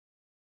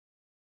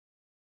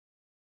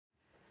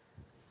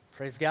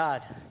Praise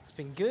God. It's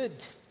been good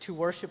to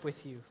worship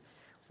with you.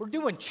 We're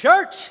doing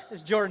church,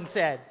 as Jordan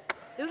said.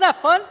 Isn't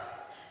that fun?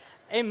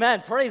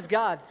 Amen. Praise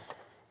God.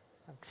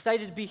 I'm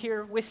excited to be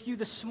here with you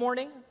this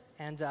morning,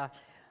 and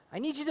I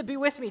need you to be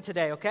with me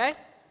today, okay?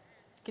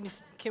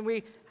 Can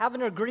we have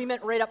an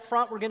agreement right up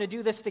front? We're going to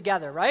do this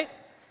together, right?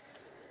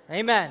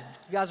 Amen.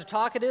 You guys are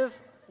talkative.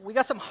 We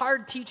got some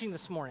hard teaching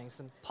this morning.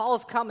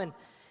 Paul's coming.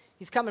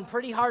 He's coming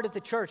pretty hard at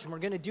the church, and we're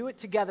going to do it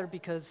together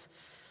because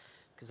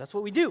that's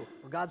what we do.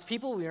 We're God's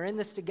people. We are in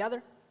this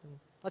together.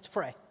 Let's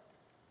pray.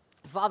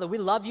 Father, we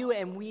love you,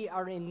 and we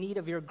are in need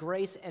of your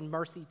grace and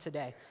mercy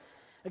today.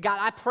 God,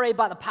 I pray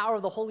by the power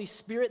of the Holy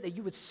Spirit that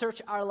you would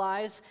search our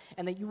lives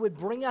and that you would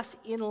bring us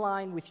in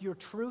line with your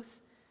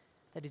truth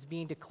that is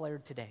being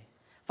declared today.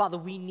 Father,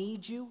 we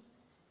need you.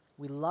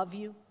 We love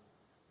you.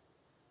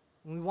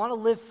 And we want to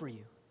live for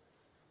you.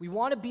 We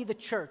want to be the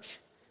church.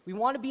 We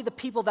want to be the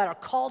people that are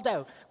called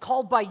out,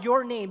 called by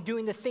your name,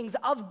 doing the things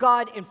of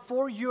God and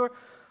for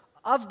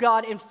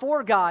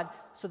God,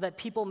 so that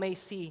people may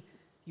see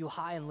you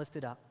high and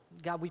lifted up.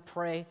 God, we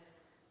pray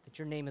that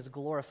your name is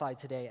glorified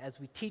today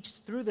as we teach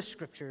through the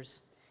scriptures.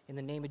 In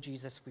the name of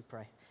Jesus, we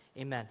pray.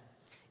 Amen.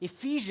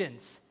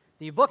 Ephesians,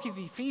 the book of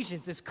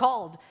Ephesians is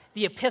called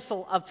the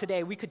epistle of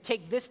today. We could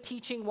take this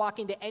teaching, walk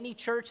into any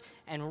church,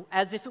 and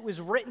as if it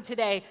was written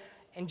today,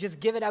 and just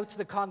give it out to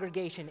the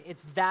congregation.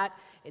 It's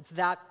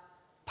that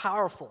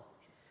powerful.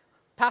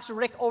 Pastor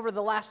Rick, over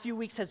the last few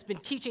weeks, has been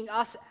teaching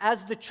us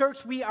as the church.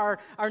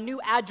 Our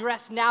new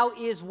address now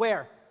is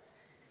where?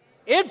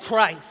 In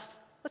Christ.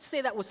 Let's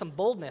say that with some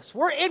boldness.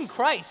 We're in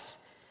Christ.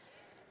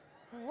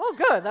 Well,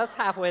 good. That's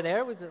halfway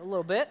there with a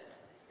little bit.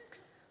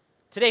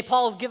 Today,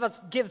 Paul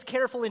gives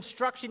careful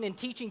instruction and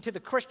teaching to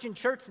the Christian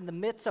church in the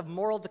midst of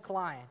moral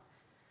decline.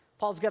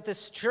 Paul's got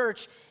this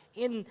church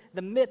in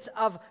the midst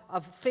of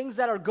things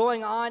that are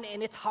going on,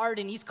 and it's hard,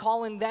 and he's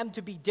calling them to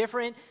be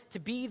different, to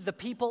be the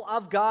people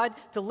of God,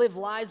 to live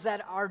lives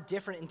that are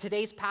different. And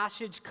today's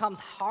passage comes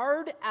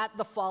hard at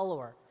the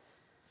follower.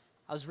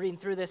 I was reading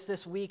through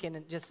this week,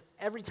 and just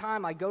every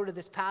time I go to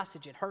this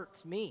passage, it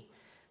hurts me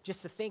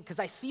just to think, because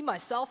I see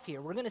myself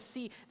here. We're going to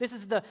see,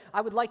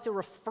 I would like to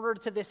refer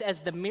to this as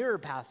the mirror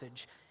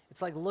passage.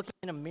 It's like looking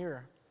in a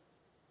mirror.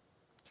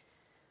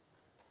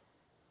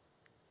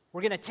 We're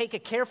going to take a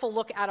careful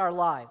look at our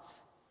lives.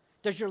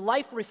 Does your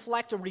life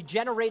reflect a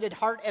regenerated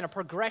heart and a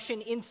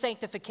progression in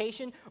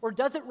sanctification, or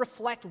does it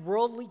reflect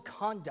worldly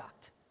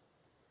conduct?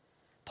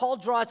 Paul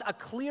draws a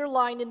clear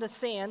line in the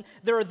sand.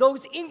 There are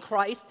those in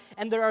Christ,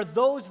 and there are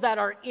those that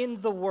are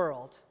in the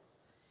world.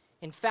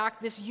 In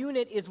fact, this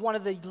unit is one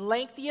of the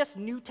lengthiest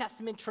New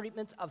Testament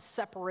treatments of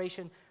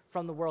separation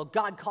from the world.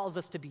 God calls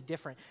us to be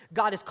different.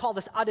 God has called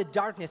us out of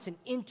darkness and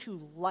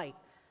into light.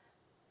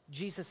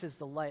 Jesus is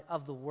the light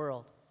of the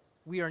world.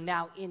 We are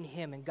now in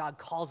him, and God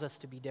calls us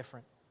to be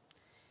different.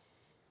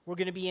 We're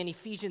going to be in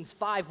Ephesians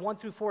 5, 1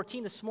 through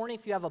 14 this morning.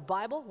 If you have a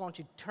Bible, why don't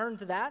you turn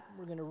to that?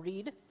 We're going to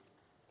read.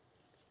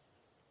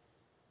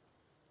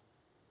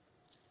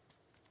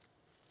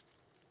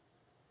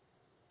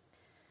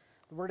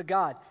 The Word of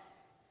God.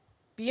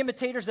 Be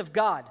imitators of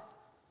God,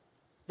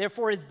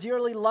 therefore as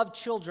dearly loved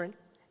children,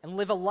 and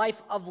live a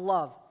life of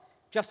love,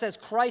 just as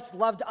Christ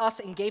loved us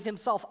and gave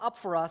himself up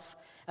for us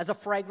as a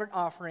fragrant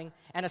offering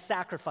and a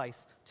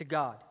sacrifice to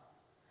God.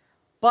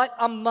 But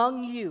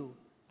among you,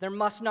 there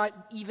must not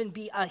even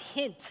be a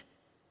hint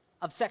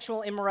of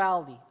sexual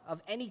immorality, of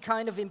any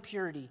kind of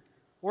impurity,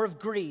 or of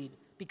greed,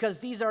 because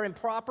these are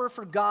improper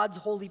for God's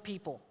holy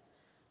people.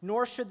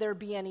 Nor should there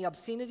be any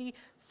obscenity,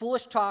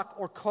 foolish talk,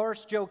 or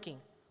coarse joking,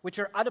 which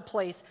are out of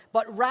place,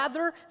 but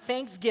rather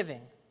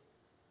thanksgiving.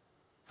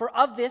 For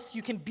of this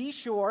you can be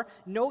sure,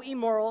 no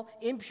immoral,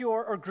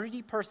 impure, or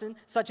greedy person,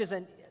 such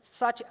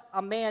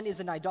a man is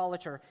an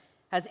idolater,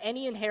 has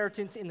any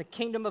inheritance in the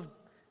kingdom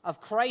of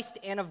Christ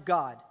and of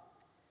God.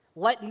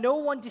 Let no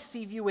one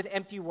deceive you with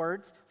empty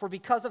words, for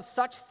because of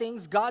such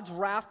things God's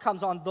wrath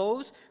comes on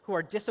those who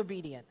are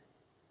disobedient.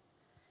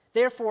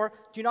 Therefore,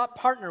 do not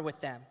partner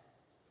with them.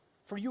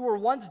 For you were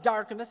once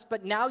darkness,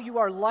 but now you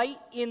are light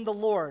in the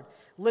Lord.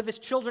 Live as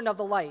children of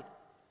the light.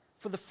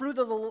 For the fruit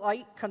of the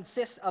light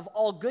consists of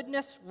all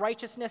goodness,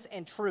 righteousness,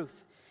 and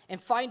truth. And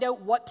find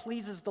out what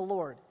pleases the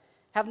Lord.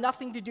 Have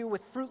nothing to do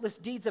with fruitless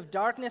deeds of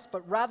darkness,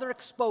 but rather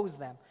expose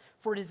them.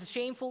 For it is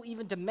shameful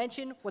even to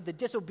mention what the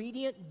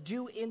disobedient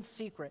do in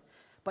secret.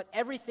 But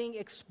everything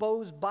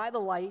exposed by the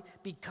light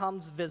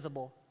becomes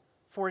visible.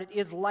 For it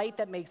is light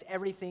that makes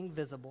everything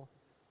visible.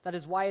 That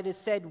is why it is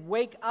said,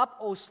 "Wake up,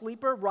 O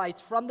sleeper,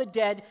 rise from the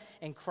dead,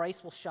 and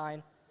Christ will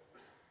shine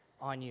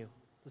on you."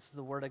 This is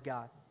the word of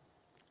God.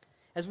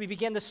 As we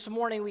begin this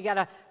morning, we got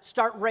to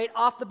start right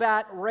off the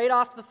bat,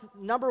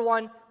 number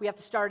one, we have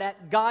to start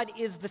at God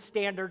is the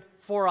standard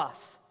for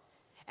us.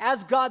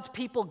 As God's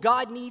people,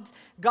 God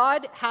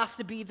has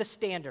to be the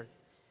standard.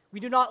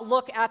 We do not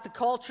look at the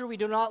culture, we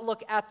do not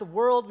look at the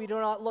world, we do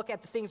not look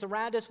at the things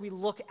around us, we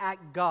look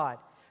at God.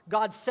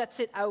 God sets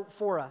it out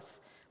for us.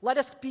 Let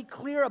us be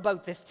clear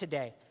about this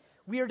today.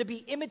 We are to be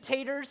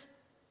imitators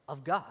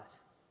of God.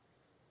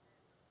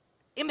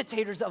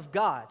 Imitators of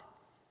God.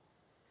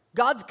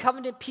 God's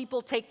covenant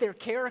people take their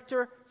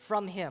character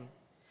from him.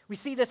 We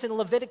see this in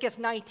Leviticus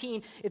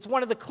 19. It's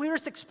one of the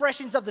clearest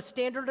expressions of the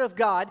standard of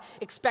God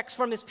expects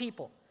from his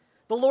people.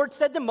 The Lord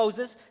said to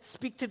Moses,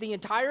 "Speak to the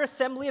entire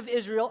assembly of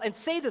Israel and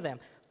say to them,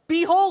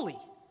 'Be holy,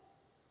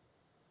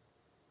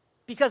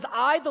 because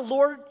I, the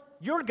Lord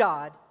your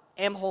God,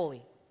 am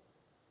holy.'"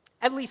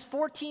 At least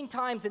 14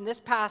 times in this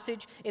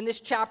passage, in this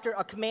chapter,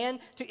 a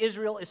command to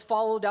Israel is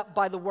followed up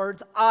by the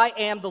words, "I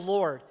am the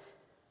Lord,"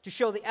 to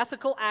show the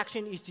ethical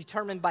action is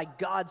determined by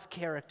God's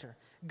character.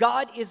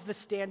 God is the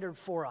standard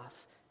for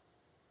us.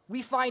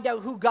 We find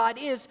out who God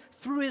is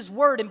through his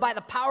word and by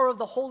the power of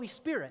the Holy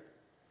Spirit.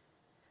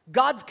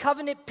 God's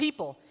covenant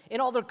people,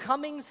 in all their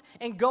comings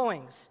and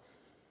goings,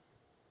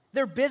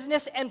 their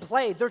business and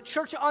play, their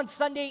church on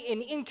Sunday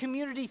and in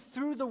community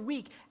through the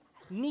week,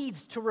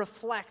 needs to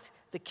reflect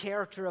the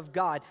character of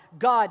God.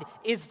 God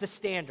is the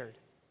standard.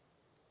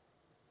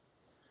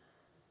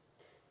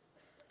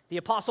 The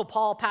Apostle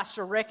Paul,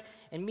 Pastor Rick,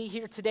 and me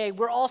here today,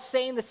 we're all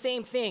saying the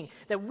same thing,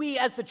 that we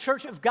as the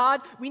church of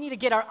God, we need to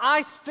get our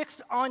eyes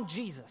fixed on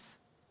Jesus.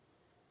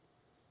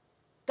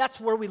 That's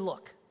where we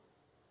look.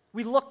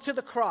 We look to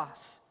the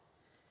cross.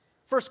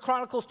 1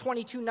 Chronicles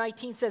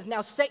 22:19 says,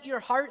 "Now set your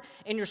heart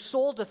and your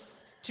soul to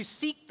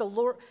seek the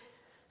Lord.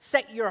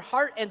 Set your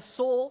heart and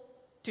soul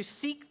to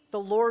seek the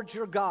Lord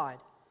your God."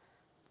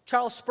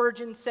 Charles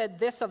Spurgeon said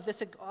this of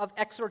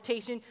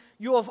exhortation,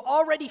 "You have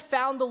already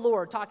found the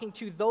Lord," talking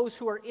to those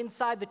who are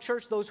inside the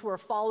church, those who are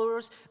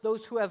followers,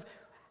 those who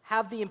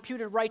have the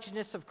imputed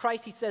righteousness of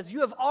Christ. He says,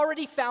 "You have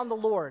already found the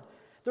Lord.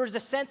 There is a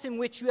sense in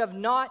which you have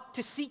not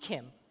to seek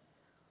him,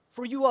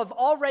 for you have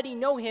already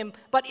know him,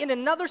 but in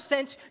another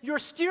sense, you're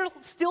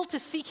still to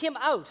seek him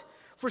out.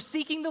 For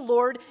seeking the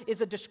Lord is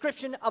a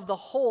description of the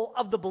whole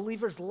of the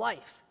believer's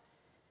life.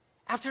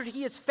 After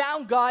he has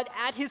found God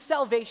at his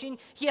salvation,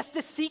 he has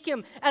to seek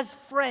him as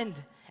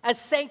friend, as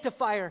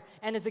sanctifier,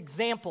 and as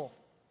example,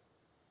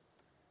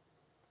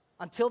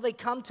 until they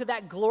come to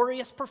that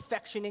glorious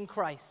perfection in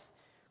Christ.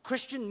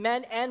 Christian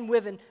men and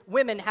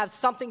women have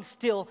something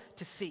still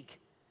to seek.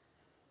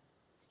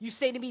 You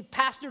say to me,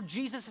 "Pastor,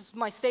 Jesus is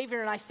my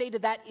Savior," and I say to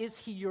that, "Is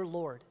he your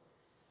Lord?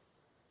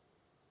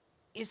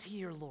 Is he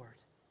your Lord?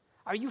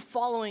 Are you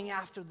following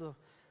after the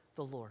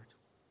Lord?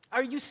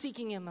 Are you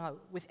seeking him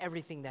out with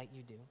everything that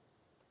you do?"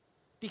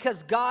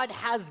 Because God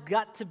has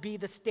got to be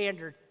the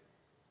standard.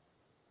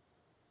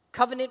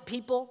 Covenant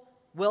people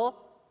will,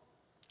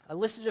 I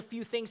listed a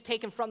few things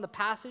taken from the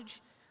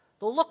passage,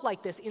 they'll look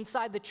like this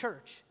inside the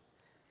church.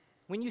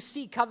 When you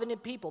see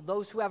covenant people,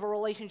 those who have a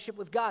relationship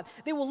with God,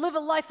 they will live a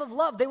life of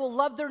love. They will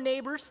love their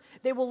neighbors.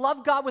 They will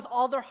love God with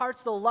all their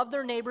hearts. They'll love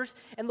their neighbors,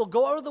 and they'll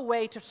go out of the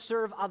way to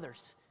serve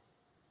others.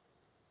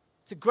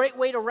 It's a great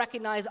way to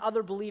recognize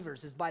other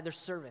believers is by their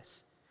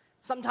service.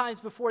 Sometimes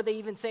before they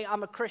even say,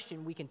 "I'm a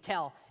Christian," we can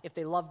tell if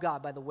they love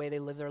God by the way they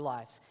live their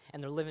lives,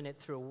 and they're living it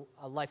through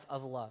a life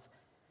of love.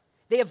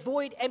 They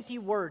avoid empty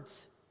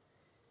words.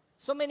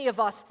 So many of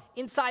us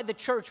inside the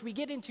church, we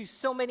get into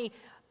so many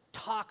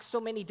talks, so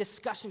many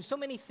discussions, so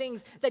many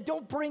things that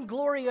don't bring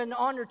glory and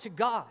honor to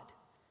God.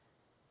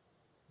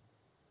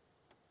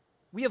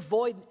 We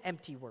avoid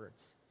empty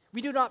words. We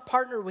do not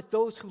partner with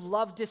those who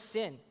love to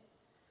sin.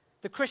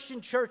 The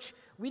Christian church,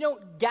 we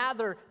don't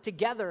gather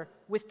together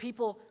with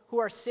people who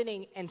are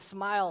sinning and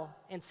smile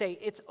and say,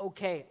 "It's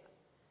okay."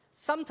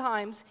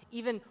 Sometimes,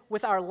 even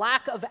with our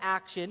lack of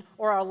action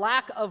or our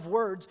lack of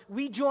words,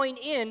 we join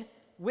in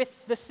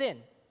with the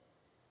sin.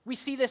 We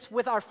see this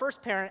with our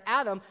first parent,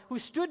 Adam, who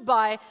stood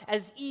by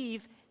as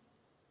Eve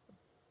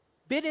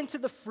bit into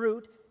the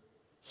fruit.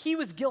 He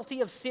was guilty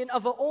of sin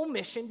of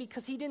omission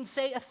because he didn't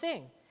say a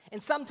thing.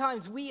 And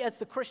sometimes we as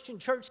the Christian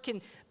church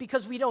can,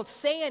 because we don't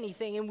say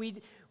anything and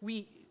we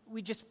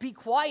just be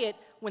quiet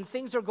when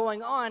things are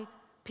going on,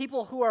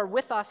 people who are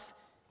with us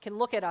can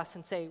look at us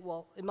and say,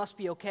 "Well, it must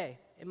be okay.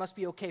 It must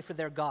be okay for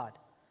their God,"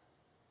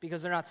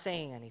 because they're not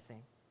saying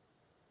anything.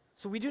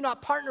 So we do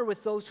not partner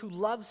with those who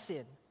love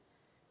sin.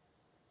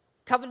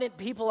 Covenant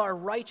people are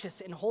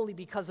righteous and holy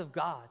because of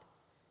God.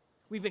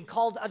 We've been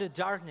called out of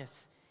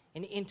darkness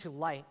and into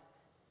light.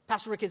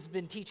 Pastor Rick has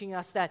been teaching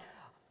us that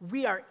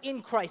we are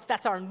in Christ.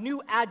 That's our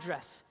new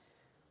address.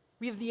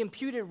 We have the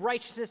imputed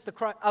righteousness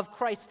of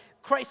Christ.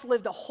 Christ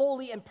lived a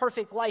holy and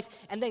perfect life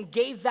and then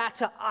gave that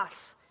to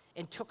us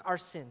and took our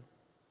sin.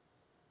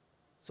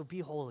 So be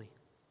holy.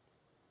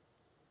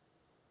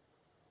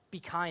 Be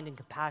kind and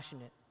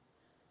compassionate,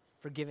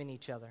 forgiving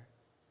each other.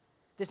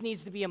 This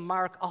needs to be a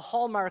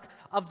hallmark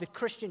of the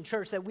Christian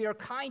church, that we are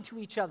kind to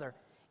each other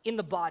in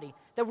the body,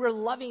 that we're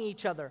loving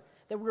each other,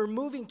 that we're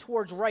moving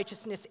towards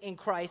righteousness in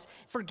Christ,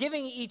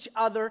 forgiving each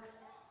other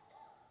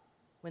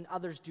when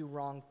others do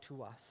wrong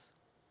to us.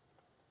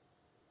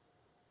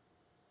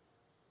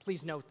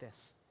 Please note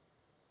this.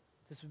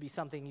 This would be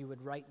something you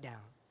would write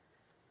down.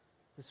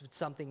 This would be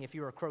something, if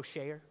you're a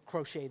crocheter,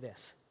 crochet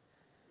this.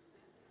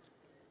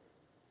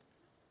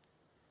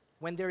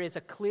 When there is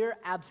a clear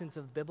absence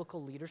of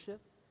biblical leadership,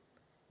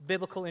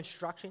 biblical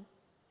instruction,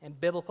 and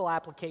biblical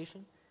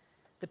application,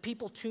 the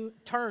people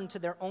turn to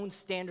their own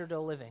standard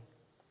of living.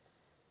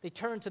 They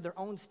turn to their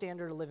own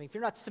standard of living. If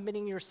you're not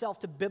submitting yourself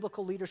to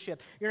biblical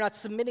leadership, you're not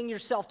submitting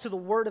yourself to the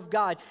Word of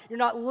God, you're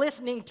not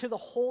listening to the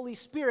Holy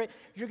Spirit,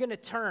 you're going to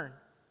turn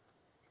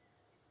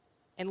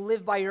and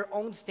live by your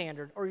own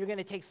standard, or you're going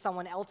to take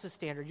someone else's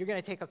standard. You're going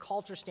to take a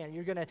culture standard.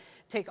 You're going to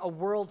take a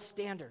world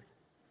standard.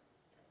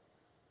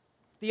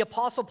 The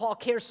Apostle Paul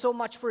cares so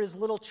much for his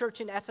little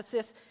church in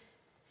Ephesus.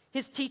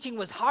 His teaching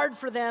was hard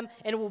for them,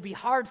 and it will be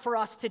hard for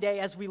us today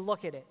as we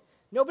look at it.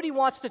 Nobody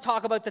wants to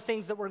talk about the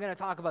things that we're going to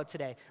talk about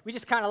today. We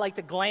just kind of like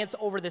to glance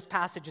over this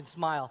passage and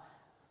smile.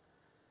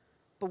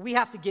 But we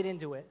have to get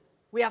into it.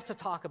 We have to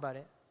talk about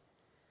it.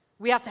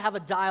 We have to have a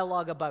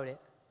dialogue about it.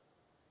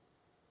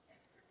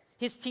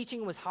 His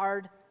teaching was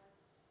hard.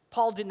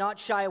 Paul did not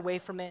shy away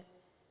from it,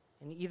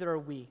 and either are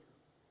we.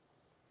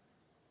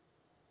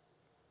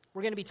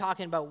 We're going to be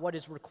talking about what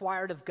is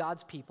required of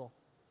God's people.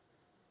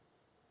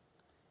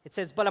 It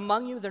says, but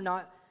among you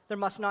there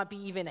must not be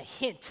even a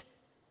hint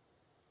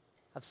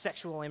of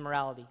sexual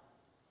immorality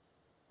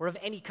or of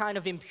any kind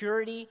of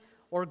impurity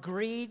or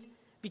greed,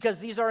 because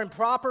these are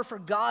improper for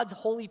God's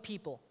holy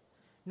people.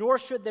 Nor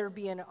should there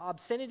be an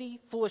obscenity,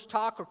 foolish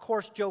talk, or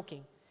coarse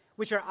joking,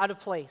 which are out of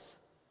place,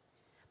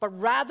 but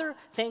rather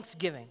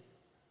thanksgiving.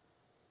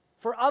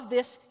 For of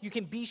this you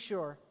can be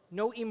sure,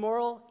 no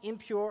immoral,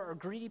 impure, or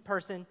greedy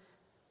person,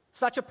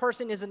 such a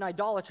person is an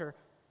idolater,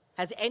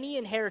 has any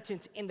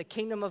inheritance in the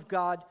kingdom of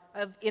God,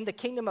 in the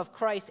kingdom of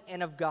Christ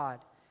and of God.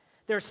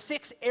 There are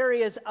 6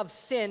 areas of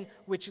sin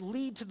which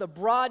lead to the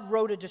broad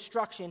road of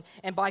destruction,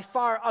 and by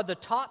far are the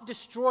top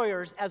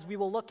destroyers, as we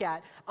will look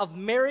at, of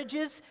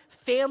marriages,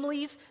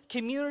 families,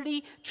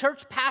 community,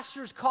 church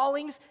pastors'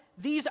 callings.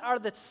 These are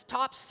the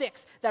top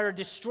 6 that are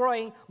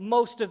destroying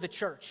most of the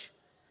church.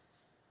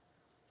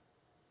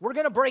 We're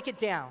going to break it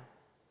down.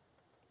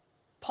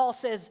 Paul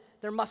says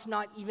there must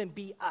not even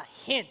be a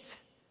hint.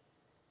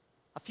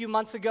 A few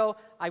months ago,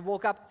 I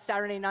woke up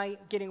Saturday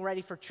night getting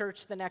ready for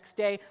church the next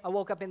day. I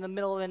woke up in the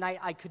middle of the night.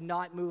 I could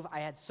not move. I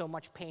had so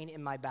much pain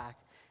in my back.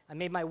 I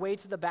made my way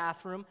to the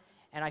bathroom,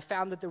 and I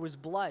found that there was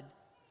blood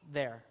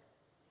there.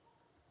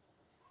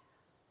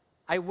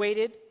 I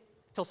waited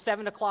till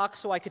 7 o'clock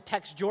so I could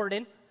text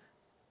Jordan.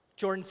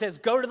 Jordan says,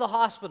 go to the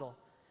hospital.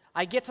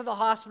 I get to the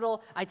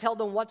hospital. I tell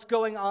them what's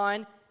going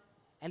on,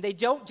 and they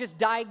don't just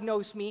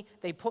diagnose me.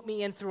 They put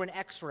me in through an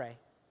X-ray,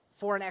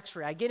 for an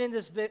X-ray. I get in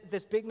this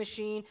big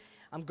machine.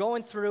 I'm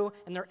going through,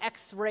 and they're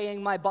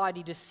X-raying my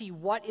body to see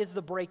what is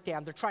the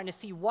breakdown. They're trying to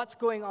see what's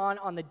going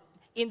on the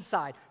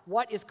inside.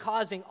 What is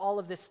causing all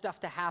of this stuff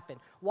to happen?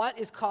 What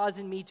is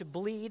causing me to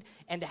bleed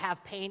and to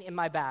have pain in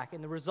my back?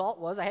 And the result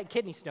was I had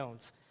kidney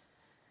stones.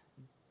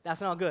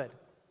 That's not good.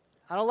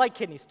 I don't like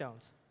kidney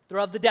stones. They're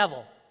of the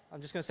devil. I'm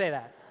just going to say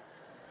that.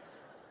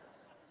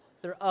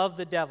 They're of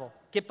the devil.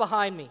 Get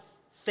behind me,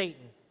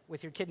 Satan,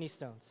 with your kidney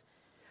stones.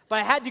 But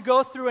I had to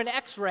go through an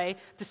X-ray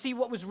to see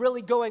what was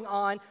really going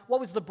on, what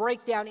was the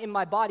breakdown in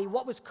my body,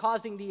 what was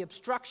causing the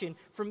obstruction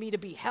for me to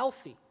be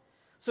healthy.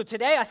 So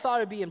today I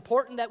thought it would be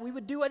important that we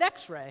would do an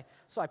X-ray.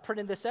 So I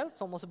printed this out.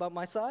 It's almost about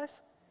my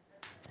size.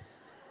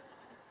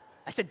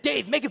 I said,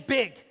 Dave, make it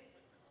big.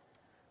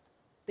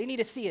 They need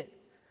to see it.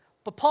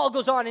 But Paul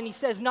goes on and he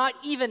says, not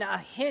even a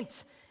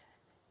hint.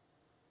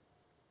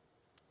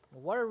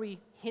 What are we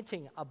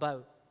hinting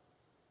about?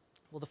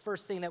 Well, the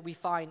first thing that we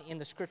find in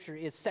the scripture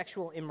is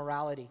sexual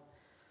immorality.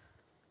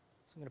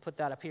 So I'm going to put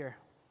that up here.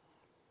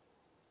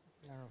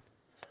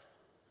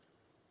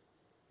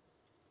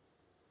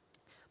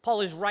 Paul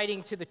is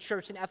writing to the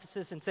church in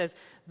Ephesus and says,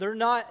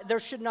 there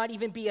should not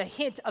even be a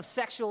hint of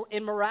sexual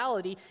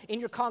immorality in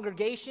your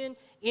congregation,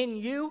 in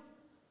you,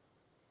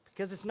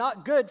 because it's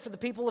not good for the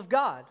people of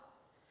God.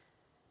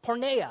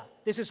 Porneia,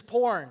 this is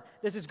porn.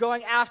 This is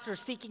going after,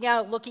 seeking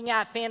out, looking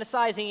at,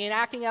 fantasizing, and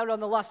acting out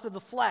on the lust of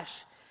the flesh.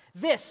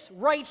 This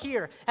right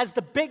here has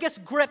the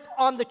biggest grip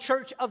on the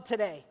church of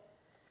today.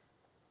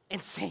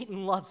 And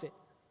Satan loves it.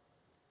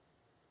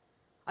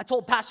 I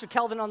told Pastor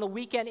Kelvin on the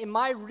weekend, in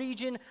my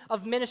region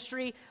of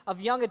ministry,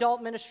 of young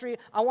adult ministry,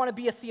 I want to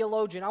be a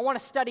theologian. I want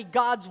to study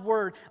God's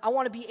word. I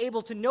want to be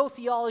able to know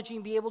theology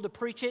and be able to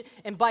preach it.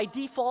 And by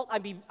default,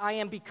 I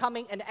am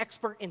becoming an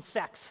expert in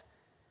sex.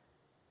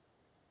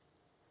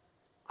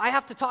 I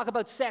have to talk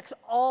about sex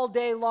all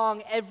day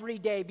long, every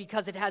day,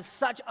 because it has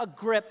such a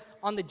grip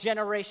on the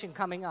generation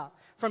coming up.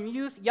 From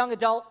youth, young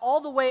adult, all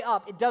the way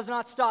up, it does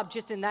not stop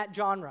just in that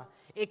genre.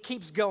 It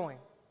keeps going.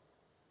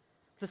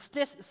 The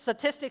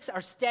statistics are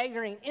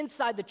staggering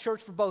inside the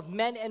church for both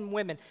men and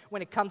women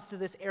when it comes to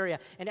this area.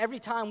 And every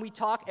time we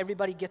talk,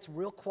 everybody gets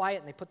real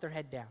quiet and they put their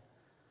head down.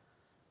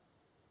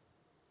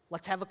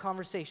 Let's have a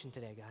conversation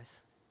today,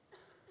 guys.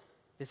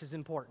 This is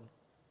important.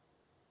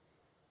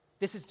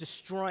 This is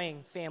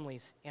destroying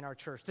families in our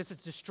church. This is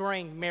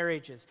destroying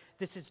marriages.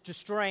 This is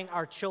destroying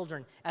our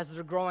children as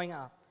they're growing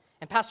up.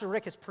 And Pastor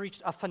Rick has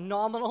preached a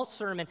phenomenal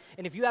sermon.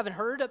 And if you haven't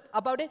heard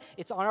about it,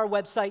 it's on our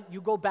website.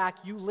 You go back,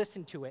 you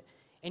listen to it,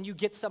 and you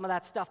get some of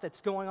that stuff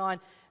that's going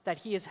on that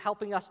he is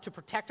helping us to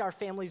protect our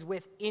families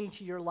with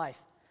into your life.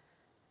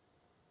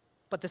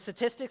 But the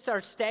statistics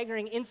are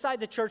staggering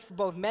inside the church for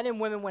both men and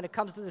women when it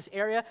comes to this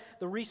area.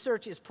 The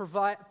research is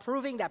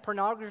proving that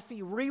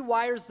pornography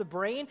rewires the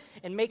brain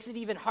and makes it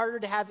even harder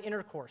to have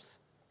intercourse.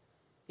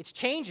 It's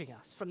changing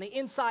us from the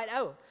inside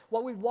out.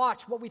 What we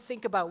watch, what we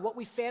think about, what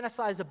we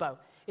fantasize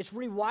about. It's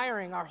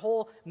rewiring our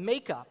whole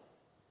makeup.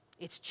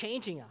 It's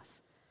changing us.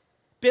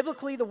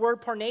 Biblically, the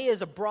word porneia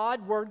is a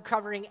broad word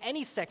covering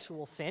any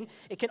sexual sin.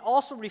 It can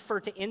also refer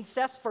to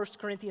incest, 1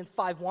 Corinthians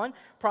 5:1,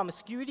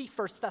 promiscuity,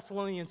 1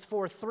 Thessalonians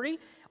 4:3,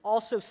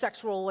 also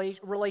sexual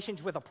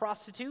relations with a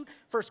prostitute,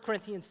 1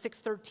 Corinthians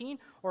 6:13,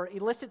 or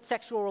illicit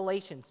sexual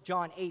relations,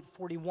 John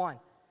 8:41.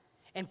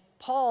 And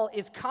Paul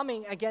is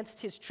coming against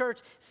his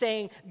church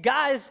saying,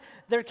 guys,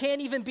 there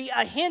can't even be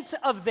a hint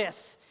of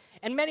this.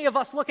 And many of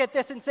us look at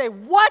this and say,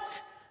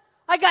 what?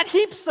 I got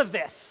heaps of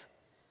this.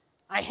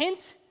 A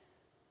hint?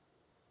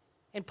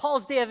 In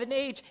Paul's day of an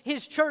age,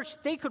 his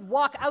church, they could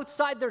walk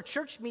outside their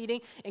church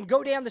meeting and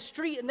go down the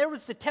street, and there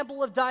was the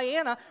Temple of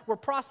Diana where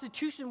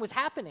prostitution was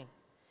happening.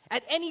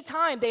 At any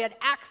time, they had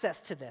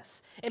access to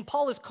this. And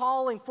Paul is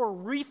calling for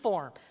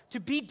reform, to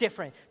be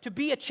different, to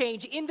be a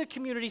change in the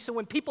community, so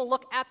when people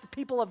look at the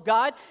people of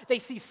God, they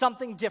see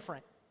something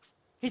different.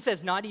 He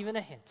says, not even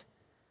a hint.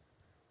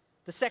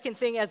 The second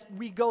thing, as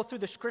we go through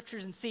the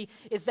scriptures and see,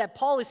 is that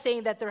Paul is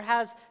saying that there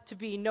has to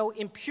be no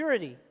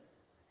impurity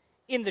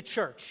in the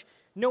church.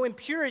 No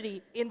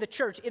impurity in the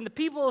church. In the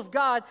people of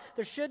God,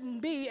 there shouldn't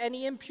be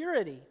any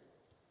impurity.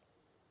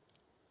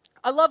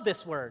 I love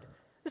this word.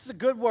 This is a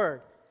good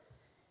word.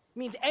 It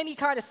means any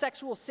kind of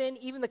sexual sin,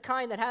 even the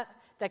kind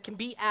that can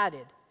be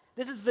added.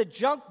 This is the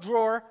junk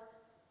drawer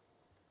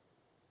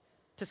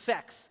to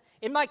sex.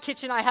 In my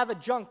kitchen, I have a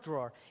junk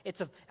drawer.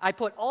 I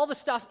put all the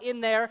stuff in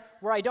there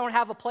where I don't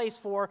have a place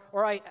for,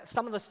 or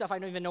some of the stuff I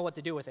don't even know what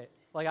to do with it.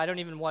 Like I don't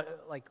even want,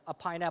 like a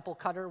pineapple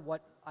cutter,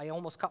 I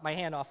almost cut my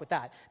hand off with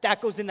that.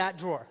 That goes in that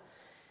drawer.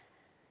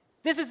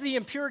 This is the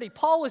impurity.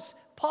 Paul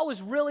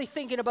was really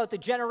thinking about the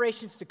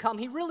generations to come.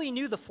 He really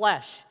knew the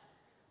flesh.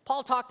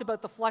 Paul talked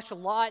about the flesh a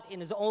lot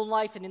in his own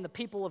life and in the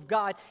people of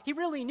God. He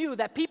really knew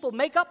that people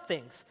make up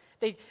things.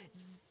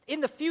 In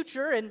the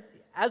future, and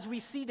as we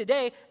see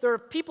today, there are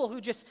people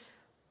who just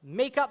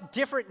make up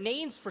different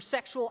names for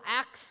sexual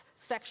acts,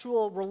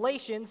 sexual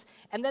relations,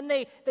 and then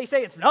they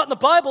say it's not in the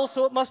Bible,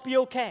 so it must be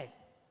okay.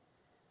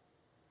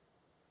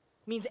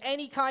 It means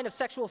any kind of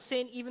sexual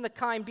sin, even the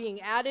kind being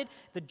added,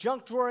 the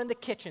junk drawer in the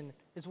kitchen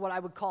is what I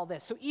would call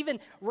this. So even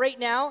right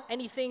now,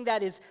 anything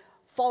that is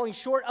falling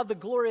short of the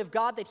glory of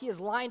God that he has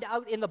lined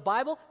out in the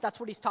Bible,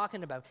 that's what he's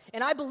talking about.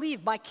 And I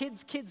believe my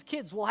kids'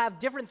 will have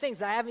different things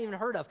that I haven't even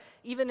heard of.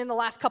 Even in the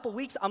last couple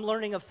weeks, I'm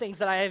learning of things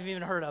that I haven't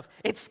even heard of.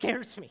 It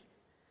scares me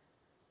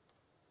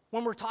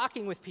when we're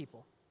talking with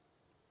people.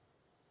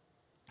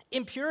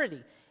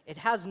 Impurity, it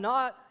has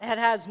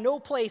no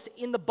place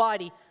in the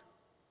body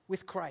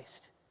with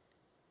Christ.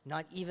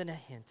 Not even a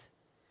hint.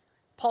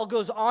 Paul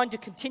goes on to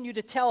continue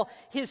to tell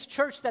his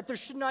church that there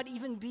should not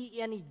even be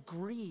any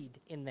greed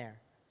in there.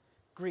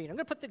 Greed. I'm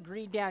going to put the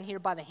greed down here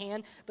by the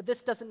hand, but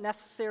this doesn't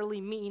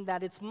necessarily mean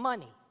that it's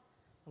money.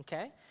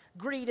 Okay?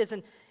 Greed is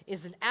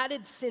an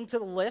added sin to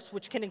the list,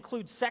 which can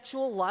include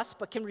sexual lust,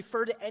 but can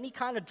refer to any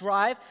kind of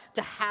drive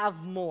to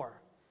have more.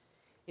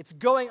 It's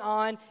going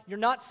on. You're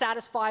not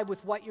satisfied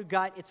with what you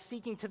got. It's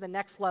seeking to the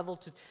next level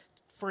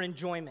for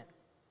enjoyment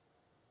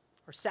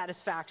or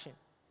satisfaction.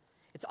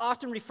 It's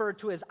often referred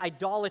to as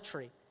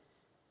idolatry.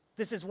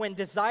 This is when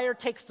desire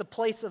takes the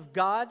place of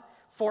God,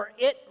 for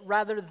it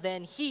rather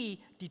than he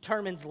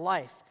determines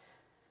life.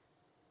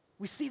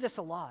 We see this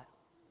a lot.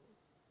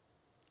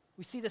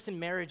 We see this in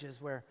marriages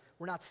where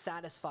we're not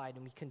satisfied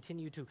and we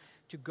continue to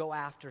go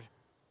after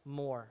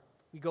more.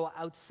 We go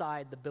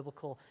outside the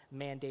biblical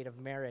mandate of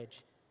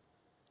marriage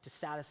to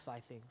satisfy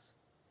things.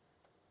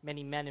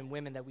 Many men and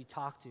women that we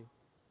talk to,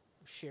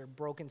 share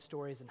broken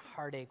stories and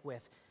heartache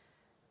with,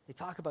 they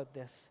talk about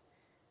this.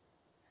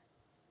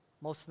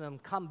 Most of them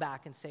come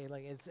back and say,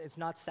 like, it's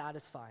not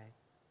satisfying.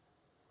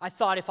 I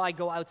thought if I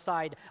go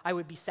outside, I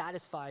would be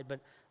satisfied, but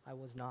I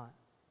was not.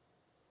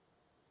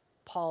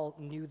 Paul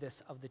knew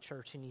this of the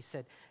church, and he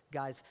said,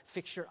 guys,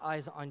 fix your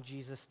eyes on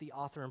Jesus, the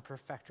author and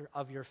perfecter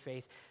of your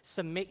faith.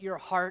 Submit your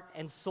heart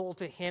and soul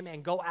to him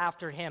and go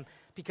after him,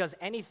 because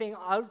anything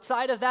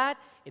outside of that,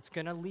 it's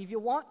going to leave you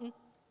wanting.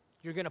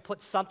 You're going to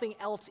put something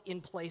else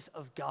in place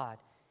of God,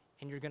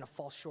 and you're going to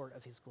fall short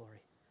of his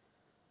glory.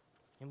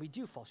 And we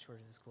do fall short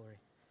of his glory.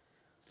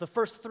 The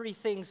first three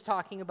things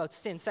talking about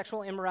sin,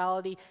 sexual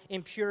immorality,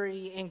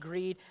 impurity, and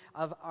greed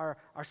are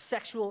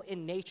sexual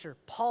in nature.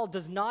 Paul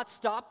does not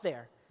stop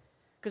there.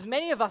 Because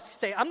many of us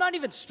say, I'm not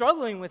even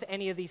struggling with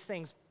any of these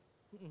things.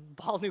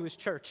 Paul knew his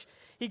church.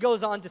 He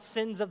goes on to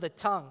sins of the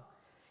tongue.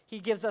 He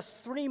gives us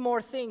three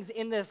more things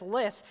in this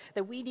list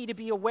that we need to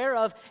be aware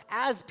of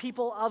as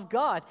people of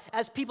God,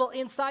 as people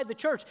inside the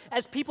church,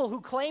 as people who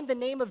claim the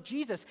name of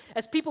Jesus,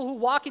 as people who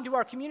walk into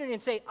our community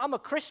and say, I'm a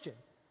Christian.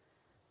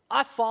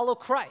 I follow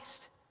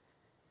Christ.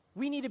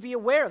 We need to be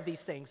aware of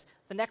these things.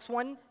 The next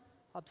one,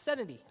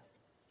 obscenity.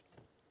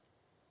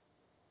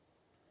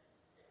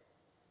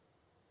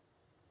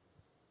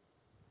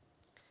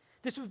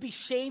 This would be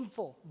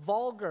shameful,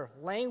 vulgar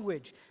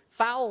language,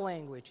 foul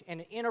language,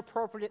 and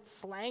inappropriate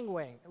slang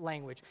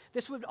language.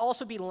 This would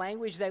also be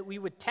language that we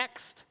would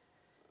text.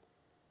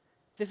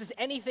 This is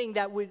anything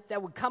that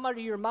would come out of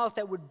your mouth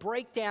that would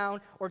break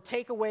down or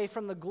take away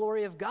from the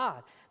glory of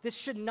God. This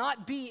should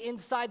not be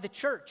inside the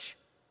church.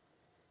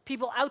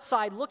 People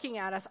outside looking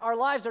at us, our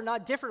lives are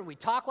not different. We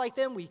talk like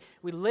them. We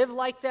live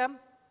like them.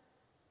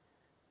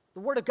 The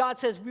Word of God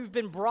says we've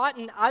been brought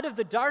out of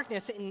the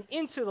darkness and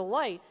into the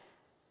light.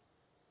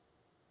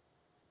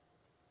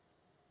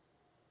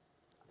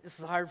 This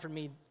is hard for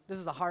me. This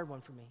is a hard one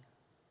for me.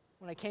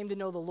 When I came to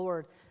know the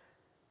Lord,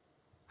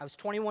 I was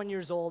 21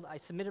 years old. I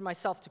submitted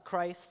myself to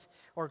Christ,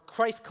 or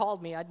Christ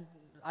called me.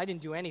 I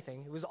didn't do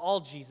anything. It was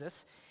all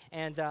Jesus.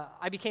 And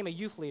I became a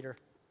youth leader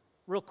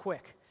real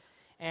quick.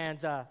 And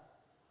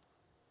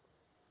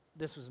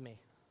this was me.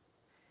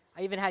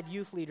 I even had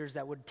youth leaders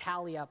that would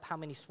tally up how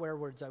many swear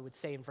words I would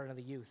say in front of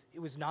the youth.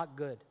 It was not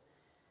good.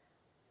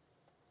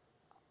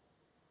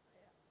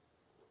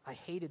 I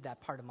hated that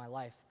part of my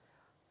life.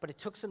 But it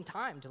took some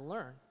time to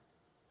learn.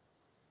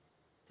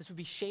 This would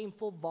be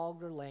shameful,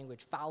 vulgar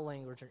language, foul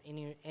language, or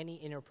any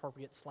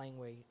inappropriate slang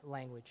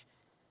language.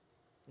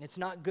 And it's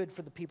not good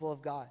for the people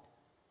of God.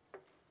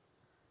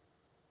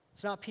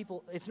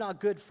 It's not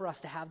good for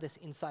us to have this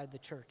inside the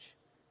church.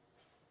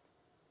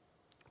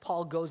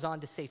 Paul goes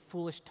on to say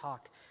foolish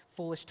talk.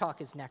 Foolish talk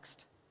is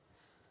next.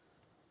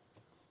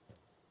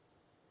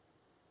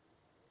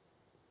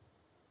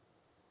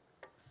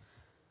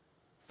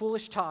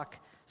 Foolish talk.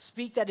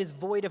 Speak that is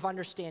void of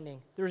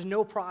understanding. There is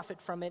no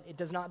profit from it. It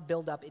does not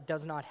build up. It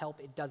does not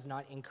help. It does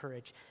not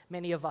encourage.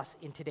 Many of us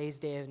in today's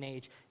day and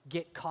age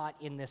get caught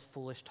in this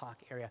foolish talk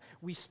area.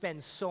 We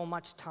spend so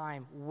much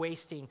time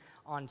wasting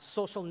on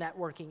social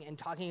networking and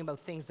talking about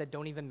things that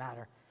don't even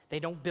matter. They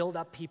don't build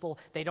up people.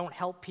 They don't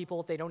help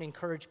people. They don't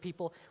encourage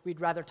people. We'd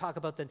rather talk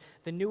about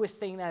the newest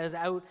thing that is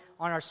out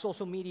on our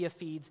social media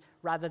feeds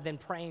rather than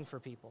praying for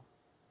people.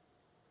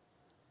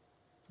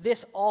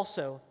 This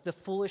also, the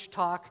foolish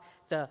talk,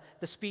 the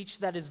speech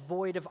that is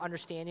void of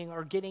understanding,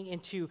 or getting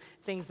into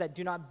things that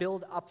do not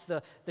build up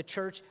the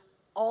church,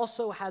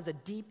 also has a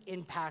deep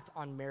impact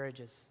on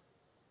marriages.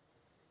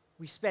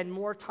 We spend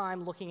more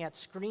time looking at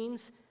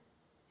screens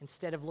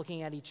instead of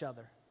looking at each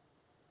other,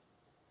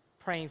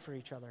 praying for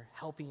each other,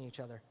 helping each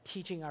other,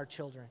 teaching our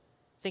children,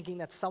 thinking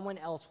that someone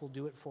else will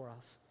do it for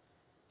us.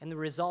 And the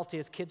result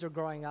is kids are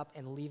growing up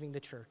and leaving the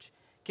church.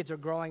 Kids are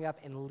growing up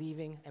and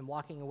leaving and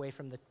walking away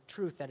from the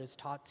truth that is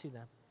taught to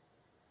them.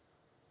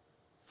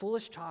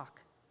 Foolish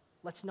talk.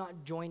 Let's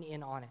not join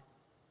in on it.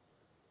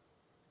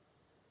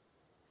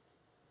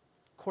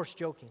 Coarse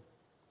joking.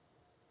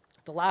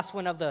 The last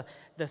one of the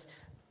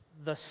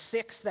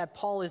six that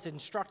Paul is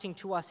instructing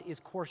to us is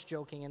coarse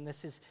joking, and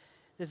this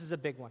is a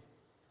big one.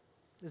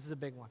 This is a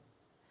big one.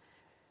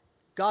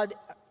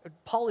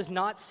 Paul is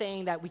not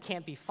saying that we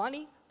can't be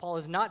funny. Paul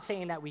is not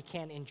saying that we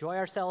can't enjoy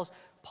ourselves.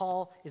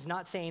 Paul is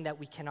not saying that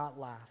we cannot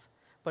laugh.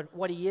 But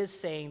what he is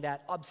saying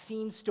that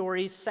obscene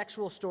stories,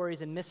 sexual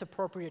stories, and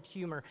misappropriate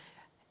humor,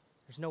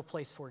 there's no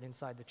place for it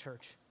inside the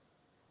church.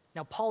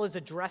 Now, Paul is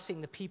addressing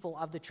the people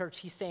of the church.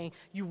 He's saying,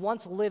 you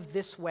once lived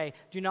this way.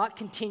 Do not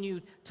continue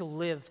to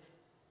live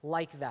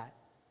like that.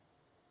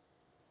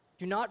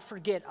 Do not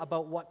forget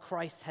about what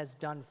Christ has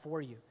done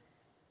for you.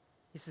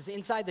 He says,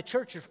 inside the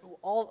church,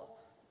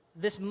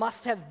 this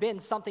must have been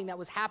something that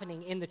was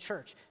happening in the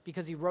church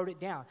because he wrote it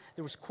down.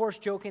 There was coarse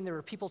joking. There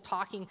were people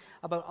talking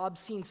about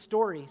obscene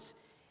stories.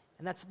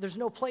 And there's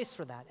no place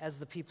for that as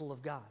the people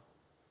of God.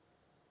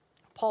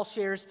 Paul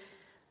shares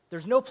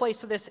there's no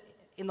place for this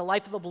in the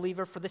life of the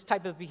believer, for this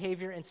type of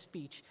behavior and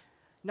speech.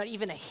 Not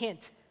even a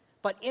hint.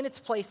 But in its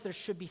place, there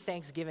should be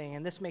thanksgiving.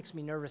 And this makes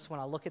me nervous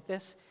when I look at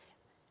this.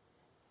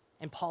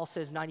 And Paul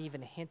says not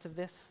even a hint of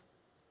this.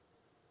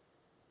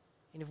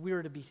 And if we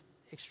were to be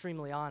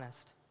extremely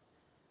honest,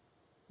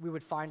 we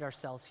would find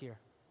ourselves here.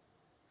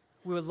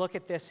 We would look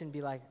at this and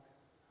be like,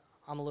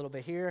 I'm a little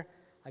bit here.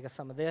 I got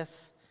some of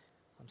this.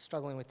 I'm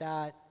struggling with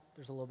that.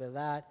 There's a little bit of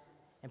that.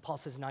 And Paul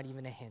says not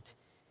even a hint.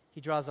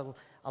 He draws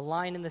a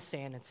line in the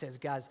sand and says,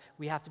 guys,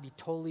 we have to be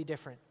totally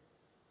different.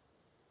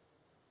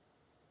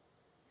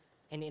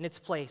 And in its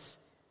place,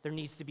 there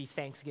needs to be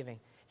thanksgiving.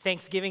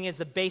 Thanksgiving is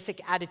the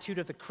basic attitude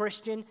of the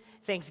Christian.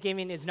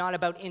 Thanksgiving is not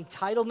about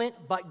entitlement,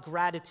 but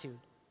gratitude.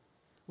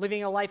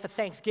 Living a life of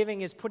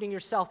thanksgiving is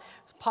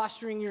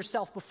posturing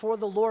yourself before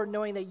the Lord,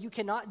 knowing that you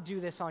cannot do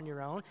this on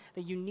your own,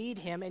 that you need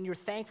him, and you're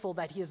thankful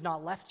that he has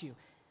not left you,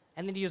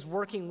 and that he is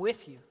working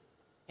with you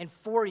and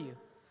for you.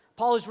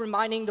 Paul is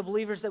reminding the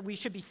believers that we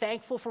should be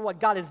thankful for what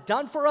God has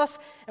done for us,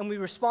 and we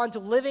respond to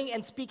living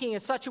and speaking in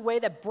such a way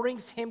that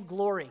brings him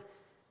glory.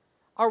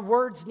 Our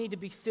words need to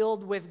be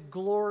filled with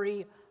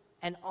glory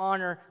and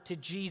honor to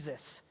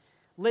Jesus.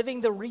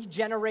 Living the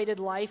regenerated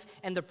life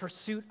and the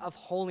pursuit of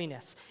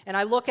holiness. And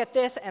I look at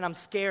this and I'm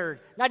scared.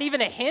 Not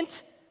even a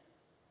hint?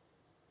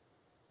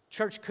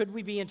 Church, could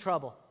we be in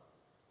trouble?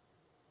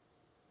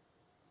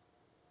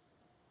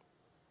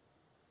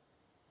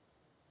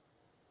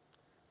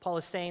 Paul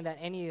is saying that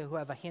any who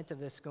have a hint of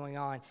this going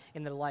on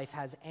in their life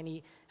has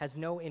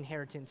no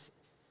inheritance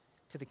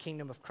to the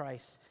kingdom of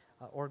Christ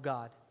or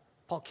God.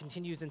 Paul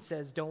continues and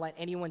says, don't let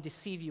anyone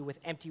deceive you with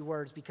empty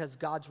words, because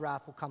God's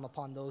wrath will come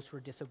upon those who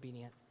are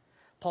disobedient.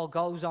 Paul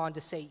goes on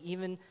to say,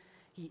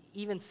 he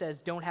even says,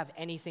 don't have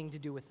anything to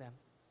do with them.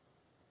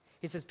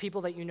 He says,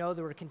 people that you know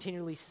that are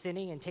continually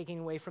sinning and taking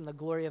away from the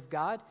glory of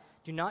God,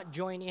 do not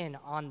join in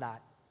on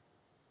that.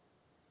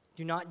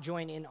 Do not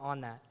join in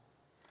on that.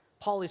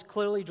 Paul is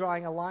clearly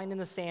drawing a line in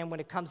the sand when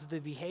it comes to the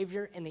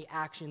behavior and the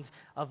actions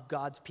of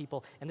God's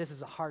people. And this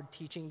is a hard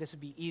teaching. This would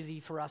be easy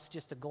for us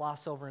just to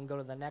gloss over and go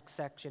to the next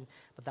section,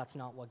 but that's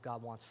not what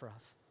God wants for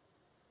us.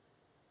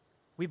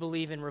 We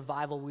believe in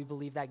revival. We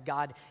believe that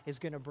God is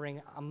going to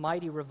bring a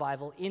mighty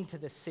revival into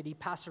this city.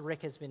 Pastor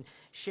Rick has been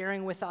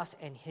sharing with us,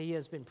 and he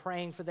has been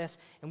praying for this,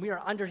 and we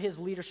are under his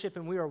leadership,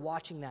 and we are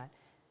watching that.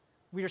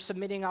 We are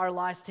submitting our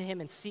lives to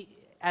him and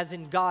as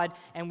in God,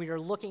 and we are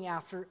looking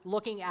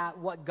at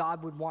what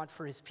God would want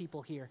for his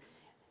people here.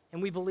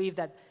 And we believe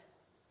that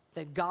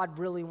God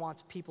really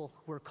wants people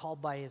who are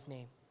called by his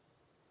name,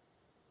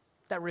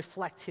 that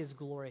reflect his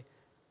glory,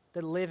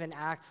 that live and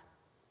act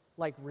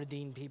like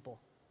redeemed people.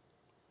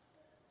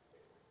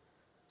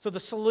 So the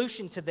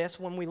solution to this,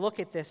 when we look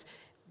at this,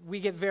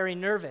 we get very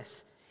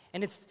nervous.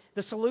 And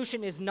the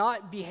solution is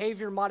not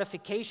behavior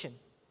modification.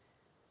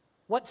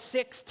 What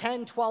 6,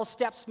 10, 12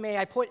 steps may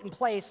I put in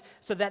place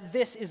so that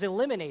this is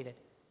eliminated?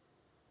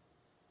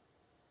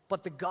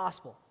 But the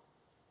gospel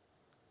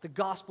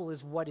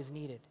is what is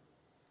needed.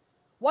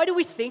 Why do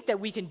we think that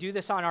we can do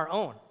this on our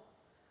own?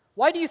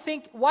 Why do we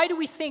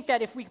think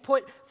that if we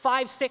put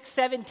 5, 6,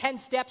 7, 10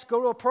 steps,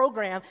 go to a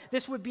program,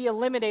 this would be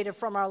eliminated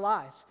from our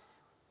lives?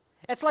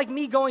 It's like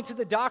me going to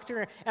the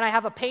doctor and I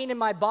have a pain in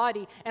my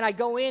body and I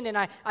go in and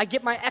I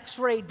get my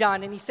x-ray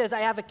done and he says I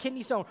have a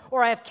kidney stone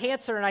or I have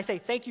cancer and I say,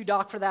 thank you,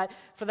 doc, for that.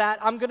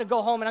 I'm going to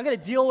go home and I'm going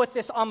to deal with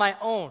this on my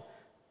own.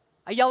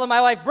 I yell at my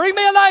wife, bring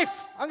me a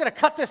knife. I'm going to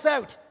cut this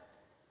out.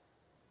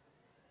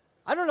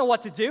 I don't know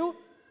what to do.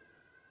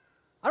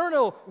 I don't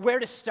know where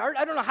to start.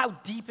 I don't know how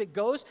deep it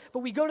goes. But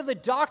we go to the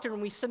doctor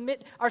and we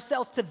submit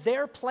ourselves to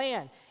their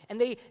plan and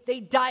they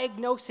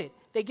diagnose it.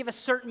 They give a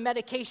certain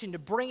medication to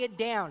bring it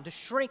down, to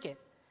shrink it.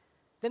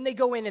 Then they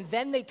go in and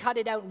then they cut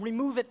it out and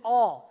remove it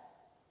all.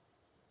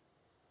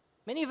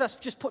 Many of us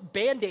just put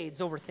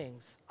Band-Aids over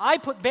things. I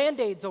put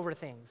Band-Aids over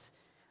things.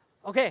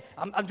 Okay,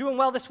 I'm doing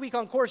well this week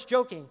on course,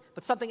 joking,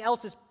 but something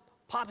else is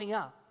popping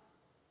up.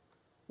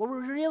 What we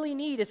really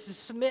need is to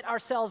submit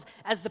ourselves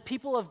as the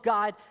people of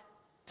God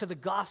to the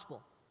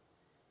gospel.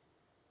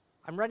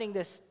 I'm running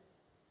this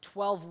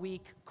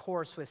 12-week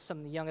course with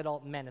some young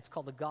adult men. It's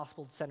called the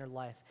Gospel-Centered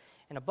Life.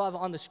 And above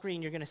on the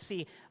screen, you're going to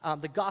see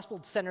the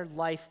gospel-centered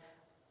life.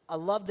 I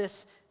love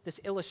this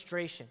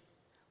illustration.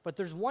 But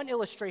there's one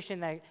illustration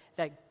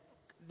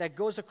that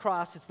goes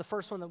across. It's the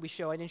first one that we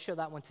show. I didn't show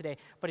that one today.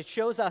 But it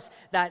shows us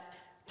that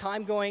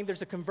time going,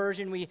 there's a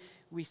conversion.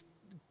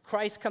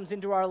 Christ comes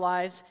into our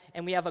lives,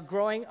 and we have a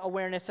growing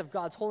awareness of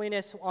God's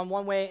holiness on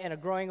one way and a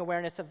growing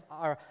awareness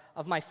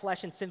of my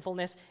flesh and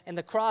sinfulness. And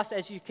the cross,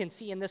 as you can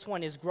see in this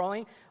one, is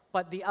growing.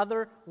 But the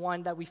other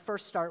one that we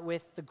first start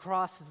with, the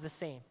cross is the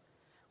same.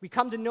 We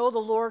come to know the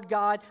Lord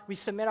God. We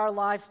submit our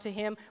lives to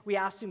him. We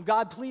ask him,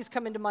 God, please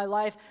come into my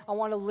life. I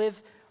want to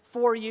live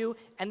for you.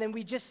 And then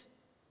we just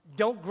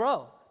don't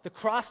grow. The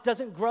cross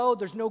doesn't grow.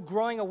 There's no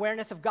growing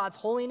awareness of God's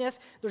holiness.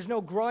 There's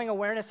no growing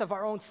awareness of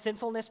our own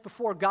sinfulness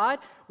before God.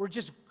 We're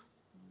just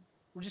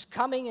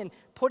coming and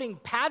putting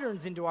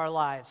patterns into our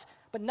lives.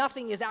 But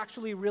nothing is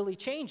actually really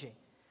changing.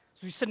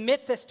 So we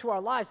submit this to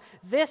our lives.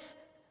 This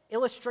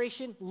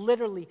illustration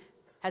literally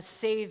has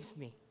saved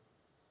me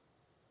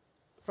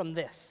from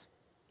this.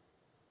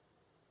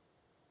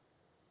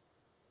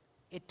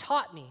 It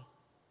taught me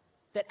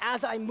that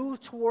as I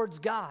move towards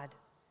God,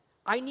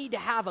 I need to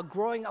have a